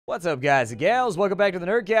What's up, guys and gals? Welcome back to the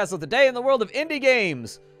Nerd Castle. Today in the world of indie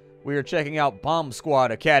games, we are checking out Bomb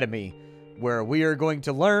Squad Academy, where we are going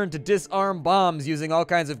to learn to disarm bombs using all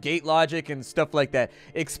kinds of gate logic and stuff like that.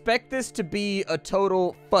 Expect this to be a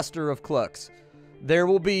total fuster of clucks. There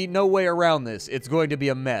will be no way around this. It's going to be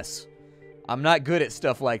a mess. I'm not good at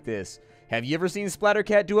stuff like this. Have you ever seen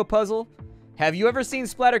Splattercat do a puzzle? Have you ever seen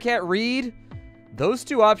Splattercat read? Those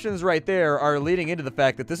two options right there are leading into the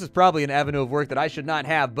fact that this is probably an avenue of work that I should not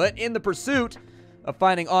have, but in the pursuit of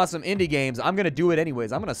finding awesome indie games, I'm going to do it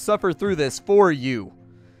anyways. I'm going to suffer through this for you.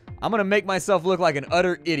 I'm going to make myself look like an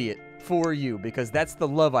utter idiot for you, because that's the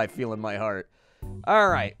love I feel in my heart.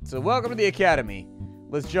 Alright, so welcome to the Academy.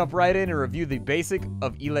 Let's jump right in and review the basic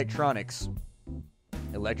of electronics.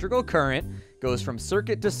 Electrical current goes from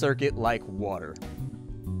circuit to circuit like water.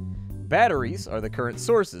 Batteries are the current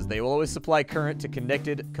sources. They will always supply current to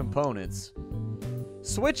connected components.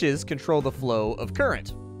 Switches control the flow of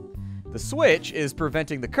current. The switch is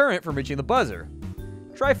preventing the current from reaching the buzzer.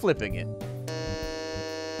 Try flipping it.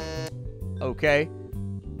 Okay.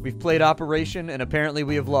 We've played Operation, and apparently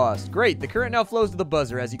we have lost. Great, the current now flows to the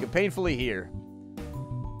buzzer, as you can painfully hear.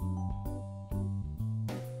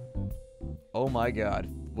 Oh my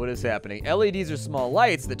god, what is happening? LEDs are small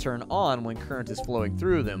lights that turn on when current is flowing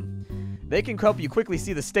through them. They can help you quickly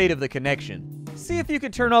see the state of the connection. See if you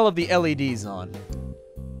can turn all of the LEDs on.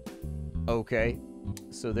 Okay,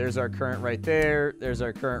 so there's our current right there, there's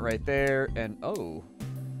our current right there, and oh,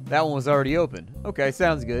 that one was already open. Okay,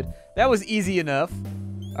 sounds good. That was easy enough.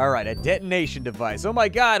 Alright, a detonation device. Oh my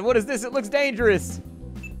god, what is this? It looks dangerous!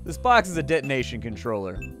 This box is a detonation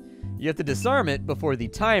controller. You have to disarm it before the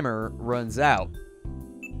timer runs out.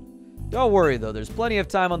 Don't worry though, there's plenty of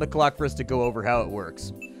time on the clock for us to go over how it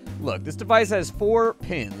works. Look, this device has 4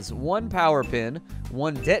 pins, 1 power pin,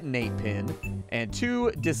 1 detonate pin, and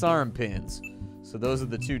 2 disarm pins. So those are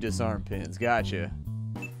the 2 disarm pins, gotcha.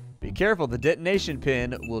 Be careful, the detonation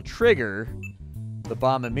pin will trigger the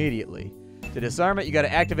bomb immediately. To disarm it, you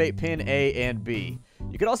gotta activate pin A and B.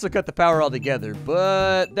 You can also cut the power altogether,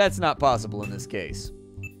 but that's not possible in this case,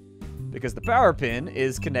 because the power pin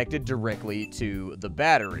is connected directly to the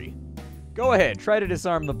battery. Go ahead, try to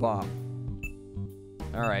disarm the bomb.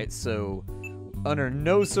 Alright, so under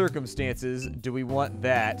no circumstances do we want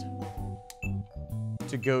that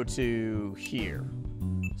to go to here.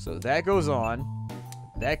 So that goes on,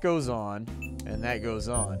 and that goes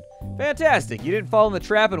on. Fantastic, you didn't fall in the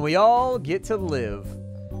trap and we all get to live.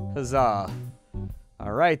 Huzzah.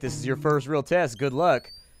 Alright, this is your first real test, good luck.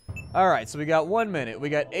 Alright, so we got 1 minute. We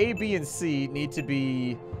got A, B, and C need to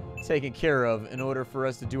be taken care of in order for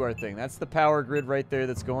us to do our thing. That's the power grid right there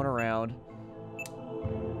that's going around.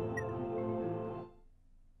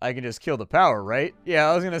 I can just kill the power, right? Yeah,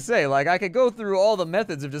 I was gonna say, like, I could go through all the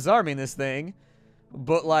methods of disarming this thing,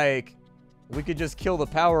 but, like, we could just kill the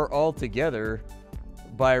power altogether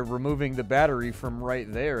by removing the battery from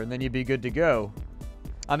right there, and then you'd be good to go.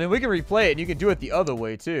 I mean, we can replay it, and you can do it the other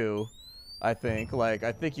way, too, I think. Like,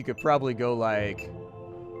 I think you could probably go, like...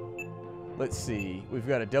 Let's see. We've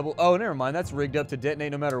got a double... Oh, never mind. That's rigged up to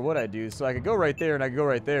detonate no matter what I do. So I could go right there and I could go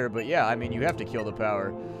right there. But yeah, I mean, you have to kill the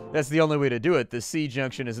power. That's the only way to do it. The C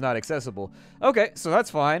junction is not accessible. Okay, so that's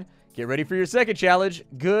fine. Get ready for your second challenge.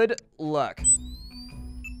 Good luck.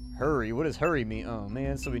 Hurry. What does hurry mean? Oh,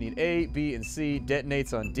 man. So we need A, B, and C.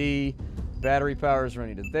 Detonates on D. Battery power is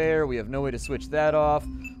running to there. We have no way to switch that off.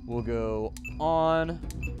 We'll go on,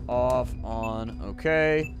 off, on.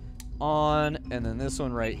 Okay. On, and then this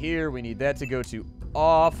one right here, we need that to go to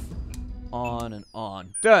off, on, and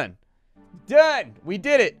on. Done. Done! We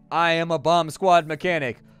did it! I am a bomb squad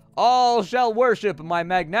mechanic. All shall worship my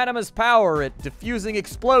magnanimous power at diffusing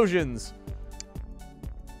explosions.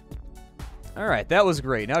 Alright, that was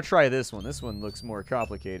great. Now try this one. This one looks more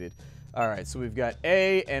complicated. Alright, so we've got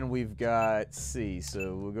A and we've got C.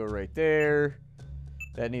 So we'll go right there.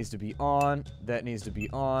 That needs to be on. That needs to be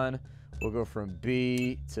on. We'll go from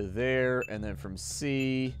B to there, and then from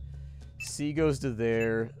C. C goes to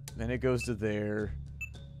there, then it goes to there.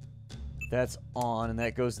 That's on, and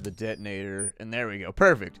that goes to the detonator. And there we go.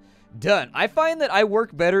 Perfect. Done. I find that I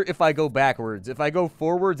work better if I go backwards. If I go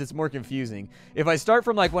forwards, it's more confusing. If I start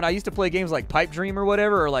from, like, when I used to play games like Pipe Dream or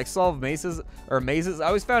whatever, or, like, solve mazes, I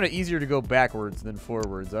always found it easier to go backwards than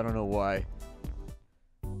forwards. I don't know why.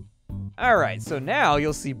 Alright, so now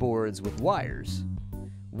you'll see boards with wires.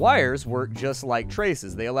 Wires work just like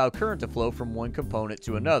traces. They allow current to flow from one component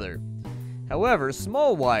to another. However,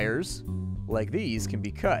 small wires, like these, can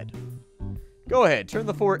be cut. Go ahead, turn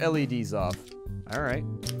the 4 LEDs off. Alright.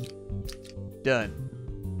 Done.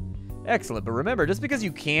 Excellent, but remember, just because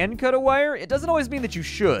you can cut a wire, it doesn't always mean that you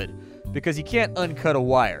should. because you can't uncut a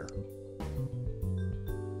wire.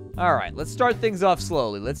 Alright, let's start things off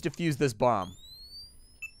slowly. Let's defuse this bomb.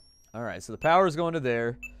 Alright, so the power is going to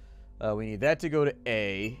there. We need that to go to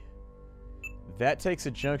A. That takes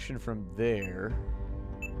a junction from there.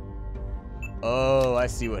 Oh, I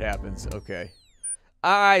see what happens. Okay.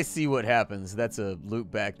 I see what happens. That's a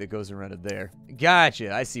loop back that goes around it there.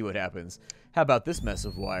 Gotcha. I see what happens. How about this mess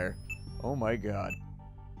of wire? Oh my god.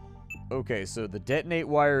 Okay, so the detonate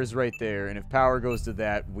wire is right there, and if power goes to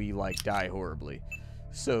that, we, like, die horribly.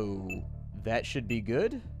 So, that should be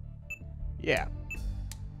good? Yeah.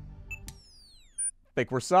 I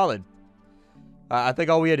think we're solid. I think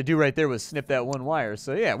all we had to do right there was snip that one wire,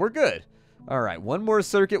 so yeah, we're good. Alright, one more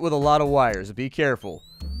circuit with a lot of wires. Be careful.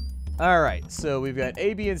 Alright, so we've got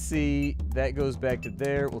A, B, and C. That goes back to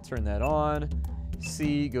there. We'll turn that on.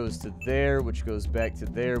 C goes to there, which goes back to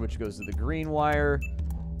there, which goes to the green wire.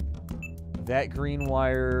 That green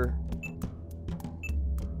wire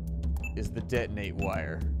is the detonate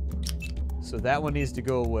wire. So that one needs to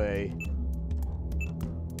go away.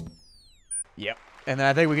 Yep. And then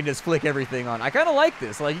I think we can just flick everything on. I kind of like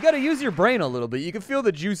this. Like, you got to use your brain a little bit. You can feel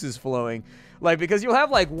the juices flowing. Like, because you'll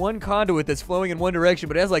have, like, one conduit that's flowing in one direction,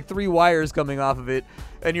 but it has, like, 3 wires coming off of it.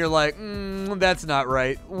 And you're like, that's not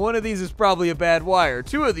right. One of these is probably a bad wire.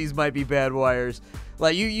 2 of these might be bad wires.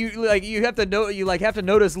 Like, you have to know, you, like, have to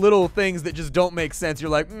notice little things that just don't make sense.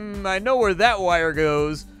 You're like, I know where that wire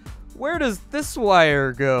goes. Where does this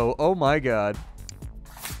wire go? Oh, my God.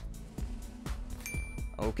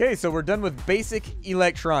 Okay, so we're done with basic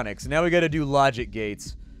electronics. Now we got to do logic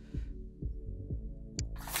gates.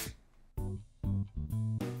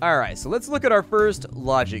 Alright, so let's look at our first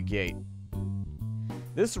logic gate.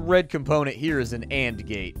 This red component here is an AND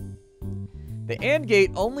gate. The AND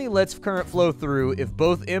gate only lets current flow through if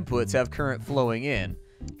both inputs have current flowing in.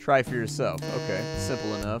 Try for yourself. Okay,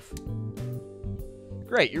 simple enough.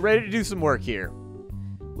 Great, you're ready to do some work here.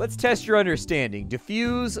 Let's test your understanding.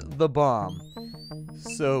 Defuse the bomb.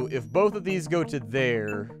 So if both of these go to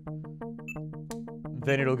there,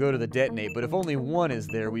 then it'll go to the detonate. But if only one is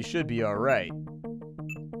there, we should be alright.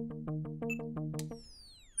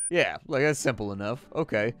 Yeah, like that's simple enough.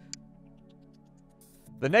 Okay.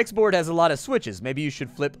 The next board has a lot of switches. Maybe you should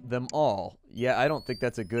flip them all. Yeah, I don't think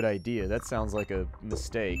that's a good idea. That sounds like a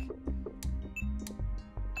mistake.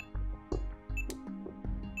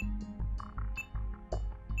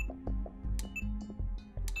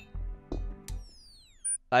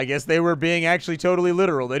 I guess they were being actually totally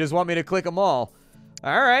literal. They just want me to click them all.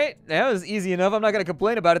 Alright, that was easy enough. I'm not going to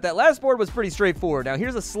complain about it. That last board was pretty straightforward. Now,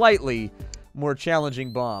 here's a slightly more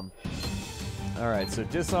challenging bomb. Alright, so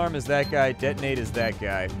disarm is that guy. Detonate is that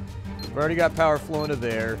guy. We've already got power flowing to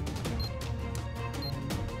there.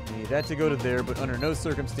 We need that to go to there, but under no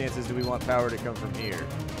circumstances do we want power to come from here.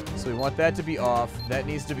 So we want that to be off. That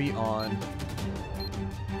needs to be on.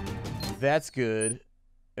 That's good.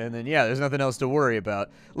 And then, yeah, there's nothing else to worry about.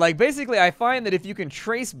 Like, basically, I find that if you can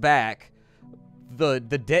trace back the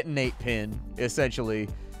detonate pin, essentially,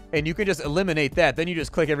 and you can just eliminate that, then you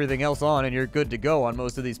just click everything else on and you're good to go on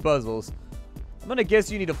most of these puzzles. I'm gonna guess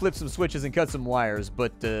you need to flip some switches and cut some wires,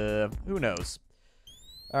 but, who knows.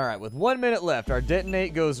 Alright, with 1 minute left, our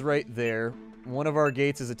detonate goes right there. One of our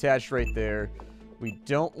gates is attached right there. We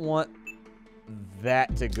don't want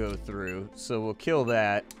that to go through, so we'll kill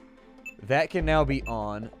that. That can now be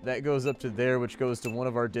on. That goes up to there, which goes to one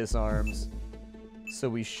of our disarms. So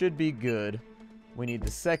we should be good. We need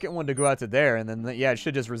the second one to go out to there, and then, yeah, it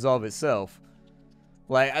should just resolve itself.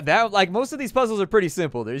 Like, that, like, most of these puzzles are pretty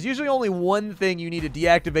simple. There's usually only one thing you need to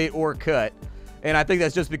deactivate or cut. And I think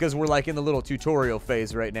that's just because we're, like, in the little tutorial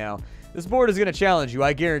phase right now. This board is going to challenge you,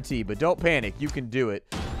 I guarantee, but don't panic. You can do it.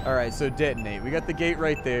 Alright, so detonate. We got the gate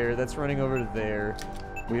right there. That's running over to there.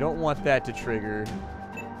 We don't want that to trigger.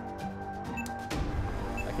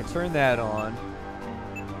 I can turn that on.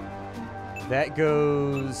 That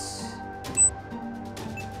goes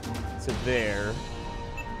to there.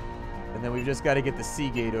 And then we've just got to get the C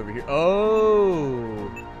gate over here. Oh!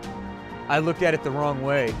 I looked at it the wrong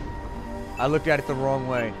way. I looked at it the wrong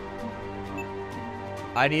way.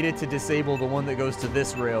 I needed to disable the one that goes to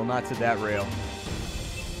this rail, not to that rail.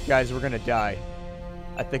 Guys, we're going to die.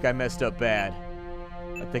 I think I messed up bad.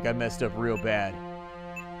 I think I messed up real bad.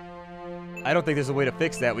 I don't think there's a way to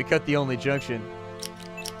fix that. We cut the only junction.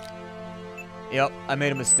 Yep, I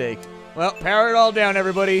made a mistake. Well, power it all down,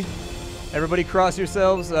 everybody. Everybody cross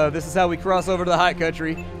yourselves. This is how we cross over to the hot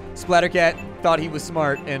country. Splattercat thought he was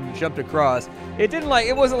smart and jumped across. It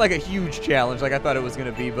wasn't like a huge challenge like I thought it was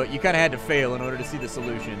going to be, but you kind of had to fail in order to see the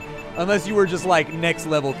solution. Unless you were just like next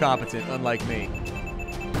level competent, unlike me.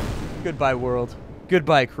 Goodbye, world.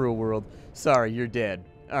 Goodbye, cruel world. Sorry, you're dead.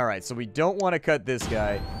 Alright, so we don't want to cut this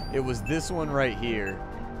guy. It was this one right here.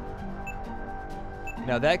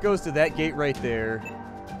 Now that goes to that gate right there.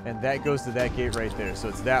 And that goes to that gate right there. So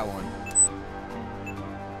it's that one.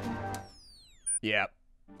 Yeah.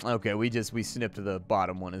 Okay, we snipped the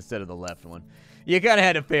bottom one instead of the left one. You kind of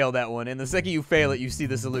had to fail that one. And the second you fail it, you see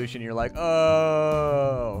the solution. You're like,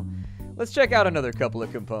 oh. Let's check out another couple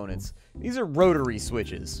of components. These are rotary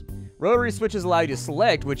switches. Rotary switches allow you to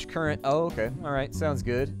select which current... Oh, okay. All right. Sounds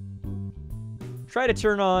good. Try to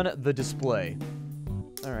turn on the display.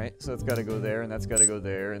 All right. So it's got to go there, and that's got to go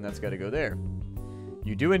there, and that's got to go there.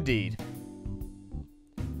 You do indeed.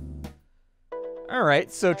 All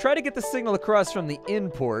right. So try to get the signal across from the in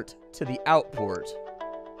port to the out port.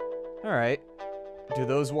 All right. Do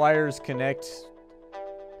those wires connect?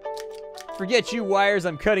 Forget you, wires.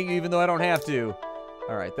 I'm cutting you even though I don't have to.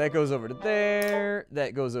 All right, that goes over to there.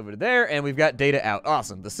 That goes over to there, and we've got data out.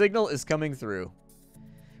 Awesome. The signal is coming through.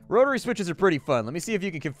 Rotary switches are pretty fun. Let me see if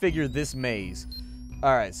you can configure this maze.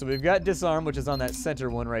 All right, so we've got disarm, which is on that center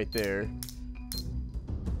one right there.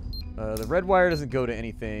 The red wire doesn't go to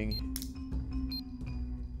anything.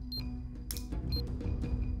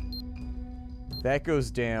 That goes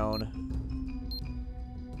down.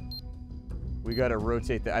 We gotta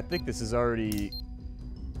rotate that. I think this is already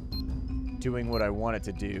doing what I want it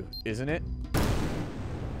to do, isn't it?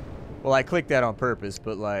 Well, I clicked that on purpose,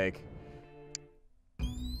 but like...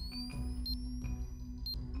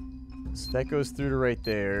 So that goes through to right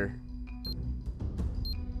there.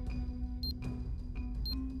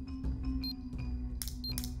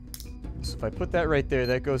 So if I put that right there,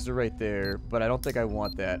 that goes to right there, but I don't think I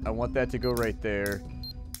want that. I want that to go right there.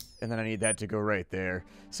 And then I need that to go right there.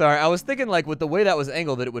 Sorry, I was thinking, like, with the way that was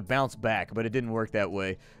angled, that it would bounce back, but it didn't work that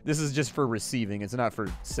way. This is just for receiving. It's not for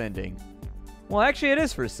sending. Well, actually, it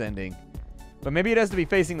is for sending. But maybe it has to be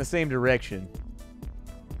facing the same direction.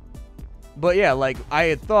 But, yeah, like, I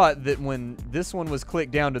had thought that when this one was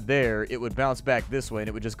clicked down to there, it would bounce back this way, and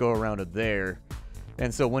it would just go around to there.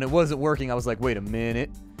 And so when it wasn't working, I was like, wait a minute.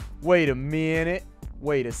 Wait a minute.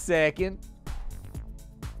 Wait a second.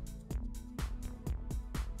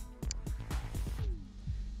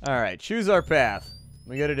 Alright, choose our path.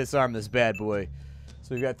 We gotta disarm this bad boy.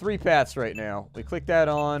 So we've got 3 paths right now. We click that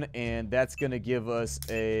on, and that's gonna give us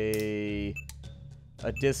a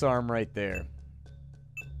disarm right there.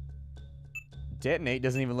 Detonate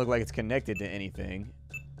doesn't even look like it's connected to anything,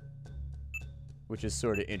 which is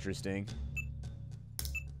sort of interesting.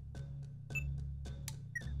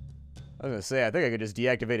 I was gonna say, I think I could just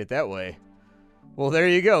deactivate it that way. Well, there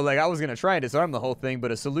you go. Like, I was going to try and disarm the whole thing,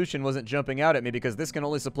 but a solution wasn't jumping out at me because this can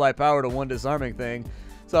only supply power to one disarming thing.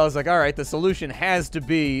 So I was like, all right, the solution has to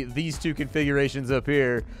be these 2 configurations up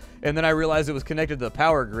here. And then I realized it was connected to the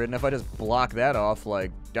power grid, and if I just block that off,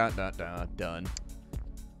 like, done.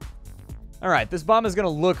 All right, this bomb is going to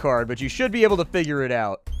look hard, but you should be able to figure it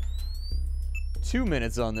out. 2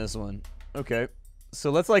 minutes on this one. Okay.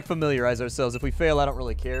 So let's, like, familiarize ourselves. If we fail, I don't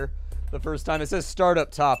really care. The first time, it says start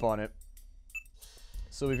up top on it.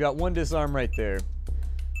 So we've got 1 disarm right there.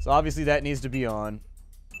 So obviously that needs to be on.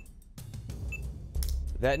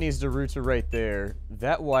 That needs to route to right there.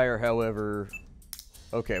 That wire, however...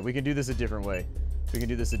 Okay, we can do this a different way.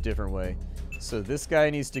 So this guy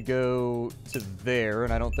needs to go to there,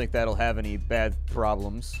 and I don't think that'll have any bad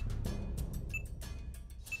problems.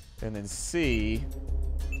 And then C...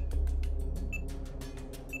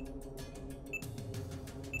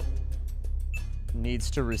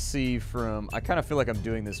 needs to receive from... I kind of feel like I'm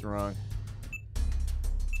doing this wrong.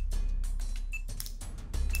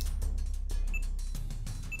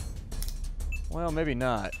 Well, maybe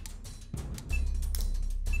not.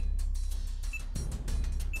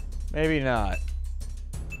 Maybe not.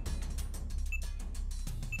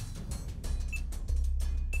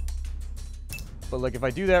 But, like, if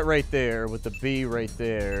I do that right there with the B right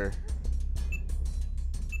there...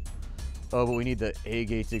 Oh, but we need the A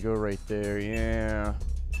gate to go right there. Yeah.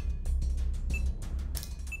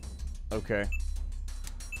 Okay.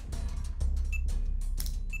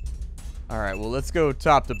 Alright, well, let's go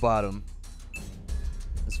top to bottom.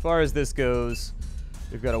 As far as this goes,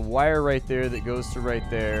 we've got a wire right there that goes to right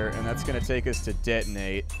there, and that's going to take us to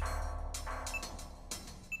detonate.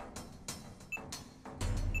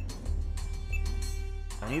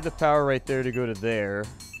 I need the power right there to go to there.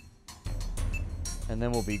 And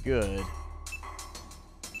then we'll be good.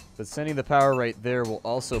 But sending the power right there will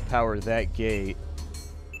also power that gate.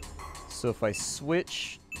 So if I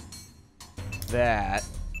switch that,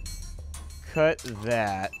 cut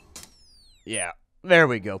that. Yeah, there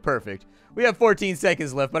we go. Perfect. We have 14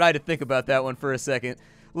 seconds left, but I had to think about that one for a second.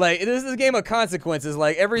 Like, this is a game of consequences.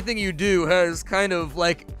 Like, everything you do has kind of,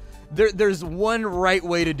 like, there's one right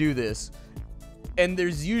way to do this. And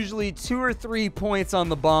there's usually 2 or 3 points on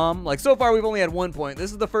the bomb. Like, so far we've only had 1 point.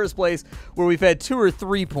 This is the first place where we've had 2 or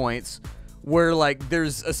 3 points where, like,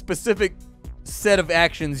 there's a specific set of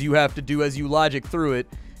actions you have to do as you logic through it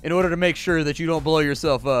in order to make sure that you don't blow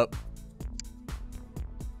yourself up.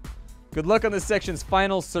 Good luck on this section's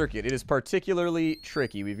final circuit. It is particularly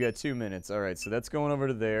tricky. We've got 2 minutes. All right, so that's going over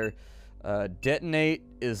to there. Detonate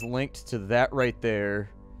is linked to that right there.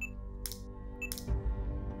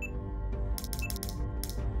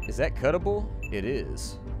 Is that cuttable? It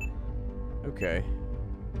is. Okay.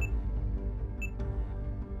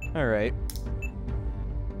 All right.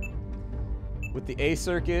 With the A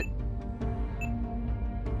circuit,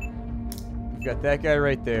 we've got that guy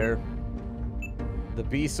right there. The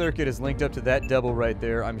B circuit is linked up to that double right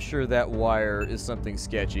there. I'm sure that wire is something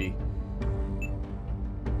sketchy.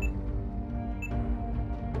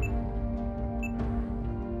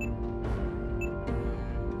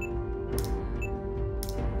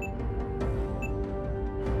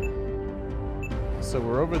 So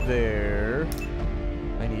we're over there.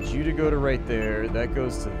 I need you to go to right there. That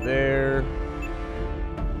goes to there.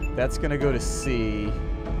 That's going to go to C.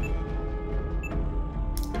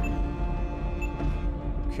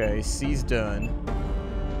 Okay, C's done.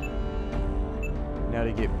 Now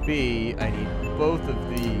to get B, I need both of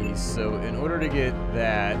these. So in order to get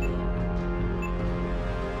that...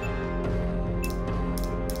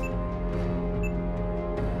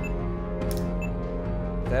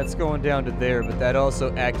 That's going down to there, but that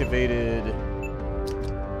also activated...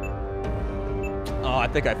 Oh, I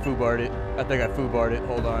think I foobarred it.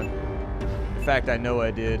 Hold on. In fact, I know I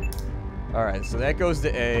did. Alright, so that goes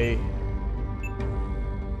to A.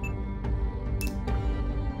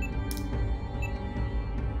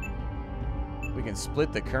 We can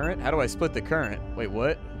split the current? How do I split the current? Wait,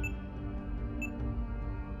 what?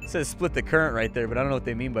 It says split the current right there, but I don't know what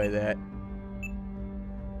they mean by that.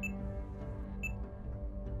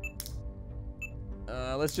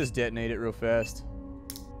 Let's just detonate it real fast.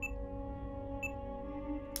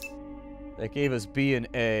 That gave us B and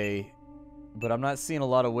A, but I'm not seeing a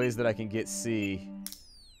lot of ways that I can get C.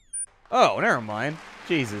 Oh, never mind.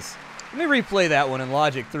 Jesus. Let me replay that one and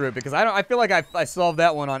logic through it, because I feel like I solved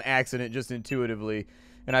that one on accident just intuitively,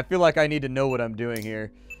 and I feel like I need to know what I'm doing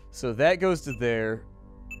here. So that goes to there.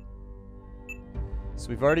 So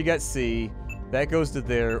we've already got C. That goes to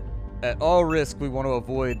there. At all risk, we want to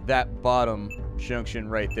avoid that bottom junction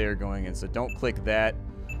right there going in. So don't click that,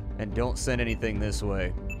 and don't send anything this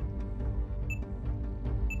way.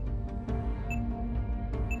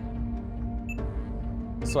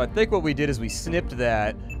 So I think what we did is we snipped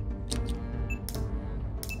that.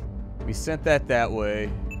 We sent that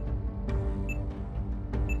way.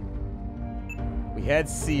 We had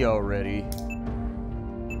C already.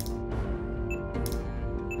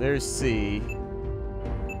 There's C,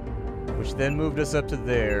 which then moved us up to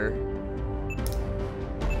there.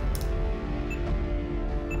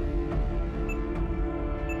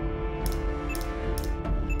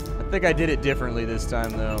 I think I did it differently this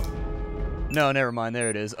time, though. No, never mind. There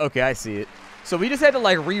it is. Okay, I see it. So we just had to,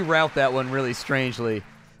 like, reroute that one really strangely.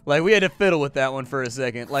 Like, we had to fiddle with that one for a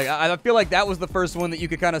second. Like, I feel like that was the first one that you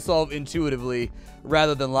could kind of solve intuitively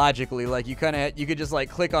rather than logically. Like, you could just, like,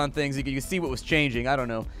 click on things. You could see what was changing. I don't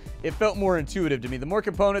know. It felt more intuitive to me. The more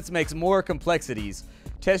components makes more complexities.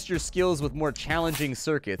 Test your skills with more challenging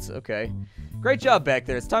circuits. Okay. Great job back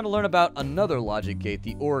there. It's time to learn about another logic gate,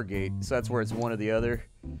 the OR gate. So that's where it's one or the other.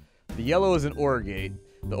 The yellow is an OR gate.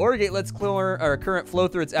 The OR gate lets current flow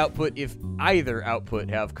through its output if either output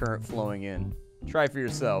have current flowing in. Try for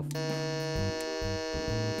yourself.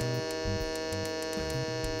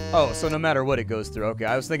 Oh, so no matter what it goes through. Okay,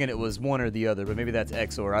 I was thinking it was one or the other, but maybe that's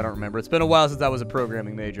XOR. I don't remember. It's been a while since I was a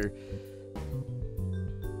programming major.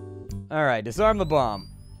 Alright, disarm the bomb.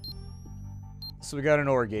 So we got an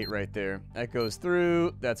OR gate right there. That goes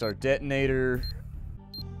through. That's our detonator.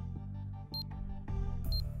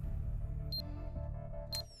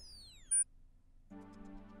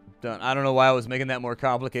 Done. I don't know why I was making that more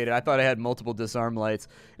complicated. I thought I had multiple disarm lights.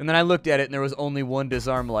 And then I looked at it and there was only one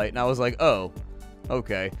disarm light. And I was like, oh,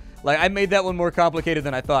 okay. Like, I made that one more complicated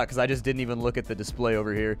than I thought because I just didn't even look at the display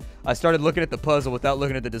over here. I started looking at the puzzle without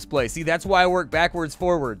looking at the display. See, that's why I work backwards,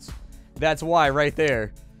 forwards. That's why right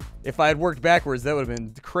there. If I had worked backwards, that would have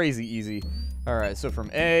been crazy easy. All right, so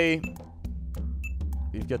from A,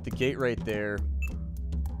 you've got the gate right there.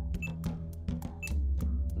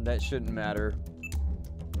 That shouldn't matter.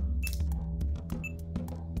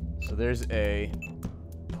 So there's A.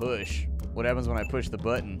 Push. What happens when I push the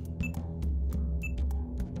button?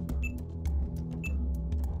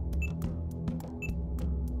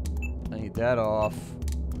 I need that off.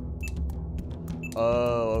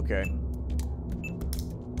 Oh, okay.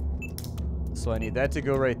 So I need that to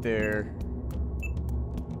go right there.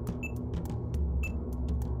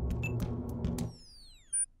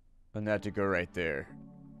 And that to go right there.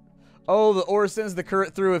 Oh, the ore sends the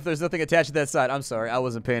current through if there's nothing attached to that side. I'm sorry, I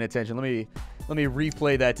wasn't paying attention. Let me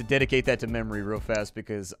replay that to dedicate that to memory real fast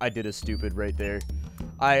because I did a stupid right there.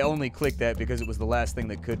 I only clicked that because it was the last thing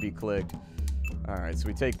that could be clicked. Alright, so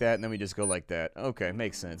we take that and then we just go like that. Okay,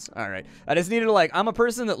 makes sense. Alright. I just needed to, like, I'm a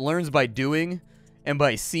person that learns by doing and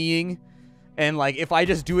by seeing. And, like, if I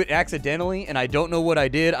just do it accidentally and I don't know what I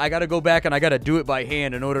did, I gotta go back and I gotta do it by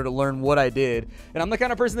hand in order to learn what I did. And I'm the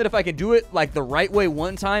kind of person that if I can do it, like, the right way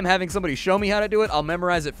one time, having somebody show me how to do it, I'll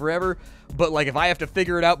memorize it forever. But, like, if I have to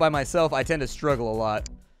figure it out by myself, I tend to struggle a lot.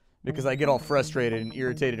 Because I get all frustrated and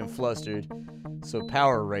irritated and flustered. So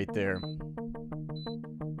power right there.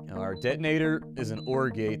 Now our detonator is an OR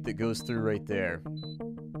gate that goes through right there.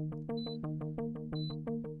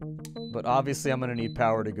 But obviously I'm going to need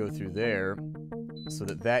power to go through there so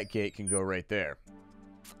that that gate can go right there.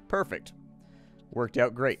 Perfect. Worked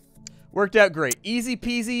out great. Worked out great. Easy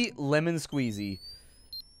peasy, lemon squeezy.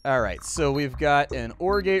 Alright, so we've got an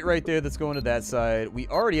OR gate right there that's going to that side. We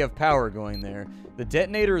already have power going there. The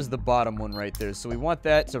detonator is the bottom one right there, so we want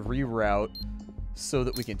that to reroute so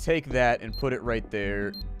that we can take that and put it right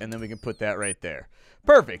there, and then we can put that right there.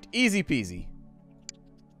 Perfect. Easy peasy.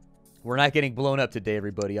 We're not getting blown up today,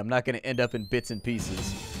 everybody. I'm not going to end up in bits and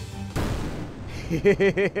pieces.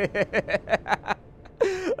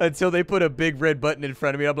 Until they put a big red button in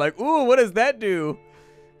front of me, I'm like, ooh, what does that do?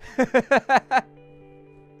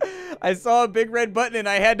 I saw a big red button and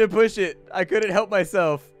I had to push it. I couldn't help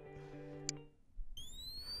myself.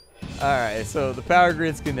 Alright, so the power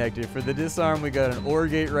grid's connected. For the disarm, we got an OR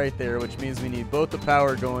gate right there, which means we need both the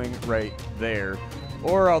power going right there.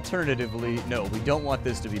 Or alternatively, no, we don't want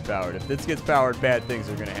this to be powered. If this gets powered, bad things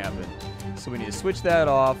are going to happen. So we need to switch that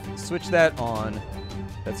off, switch that on.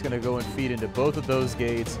 That's going to go and feed into both of those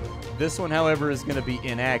gates. This one, however, is going to be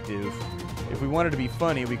inactive. If we wanted to be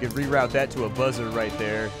funny, we could reroute that to a buzzer right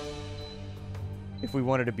there. If we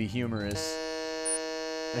wanted to be humorous.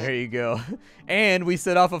 There you go. And we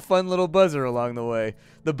set off a fun little buzzer along the way.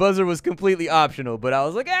 The buzzer was completely optional, but I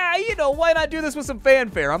was like, you know, why not do this with some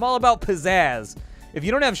fanfare? I'm all about pizzazz. If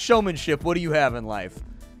you don't have showmanship, what do you have in life?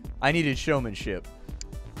 I needed showmanship.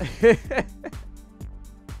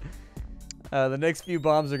 The next few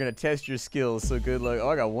bombs are going to test your skills, so good luck. Oh,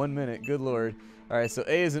 I got 1 minute. Good lord. Alright, so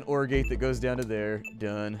A is an OR gate that goes down to there.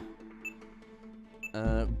 Done.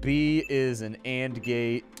 B is an AND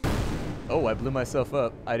gate. Oh, I blew myself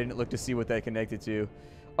up. I didn't look to see what that connected to.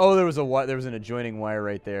 Oh, there was an adjoining wire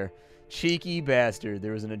right there. Cheeky bastard.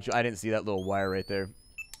 There was I didn't see that little wire right there.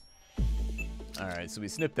 Alright, so we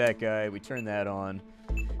snip that guy. We turn that on.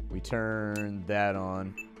 We turn that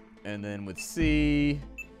on. And then with C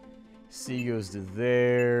goes to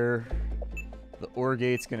there. The OR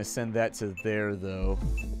gate's going to send that to there, though.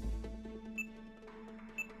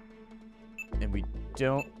 And we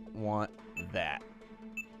don't want that.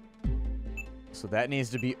 So that needs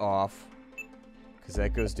to be off. Because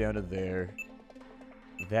that goes down to there.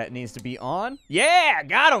 That needs to be on. Yeah,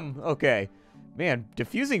 got him. Okay. Man,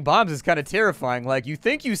 defusing bombs is kind of terrifying. Like, you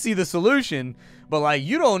think you see the solution, but, like,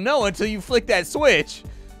 you don't know until you flick that switch.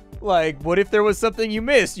 Like, what if there was something you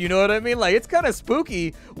missed? You know what I mean? Like, it's kind of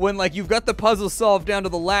spooky when, like, you've got the puzzle solved down to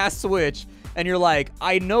the last switch, and you're like,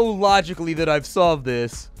 I know logically that I've solved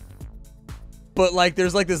this. But, like,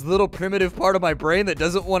 there's, like, this little primitive part of my brain that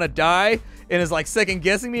doesn't want to die and is, like,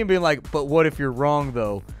 second-guessing me and being like, but what if you're wrong,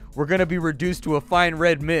 though? We're going to be reduced to a fine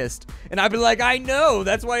red mist. And I'd be like, I know.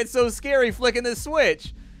 That's why it's so scary flicking this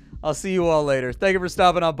switch. I'll see you all later. Thank you for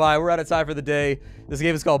stopping on by. We're out of time for the day. This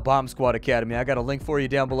game is called Bomb Squad Academy. I got a link for you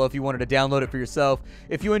down below if you wanted to download it for yourself.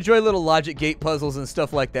 If you enjoy little logic gate puzzles and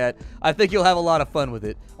stuff like that, I think you'll have a lot of fun with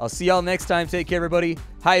it. I'll see y'all next time. Take care, everybody.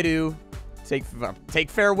 Hi-do. Take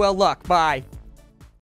farewell luck. Bye.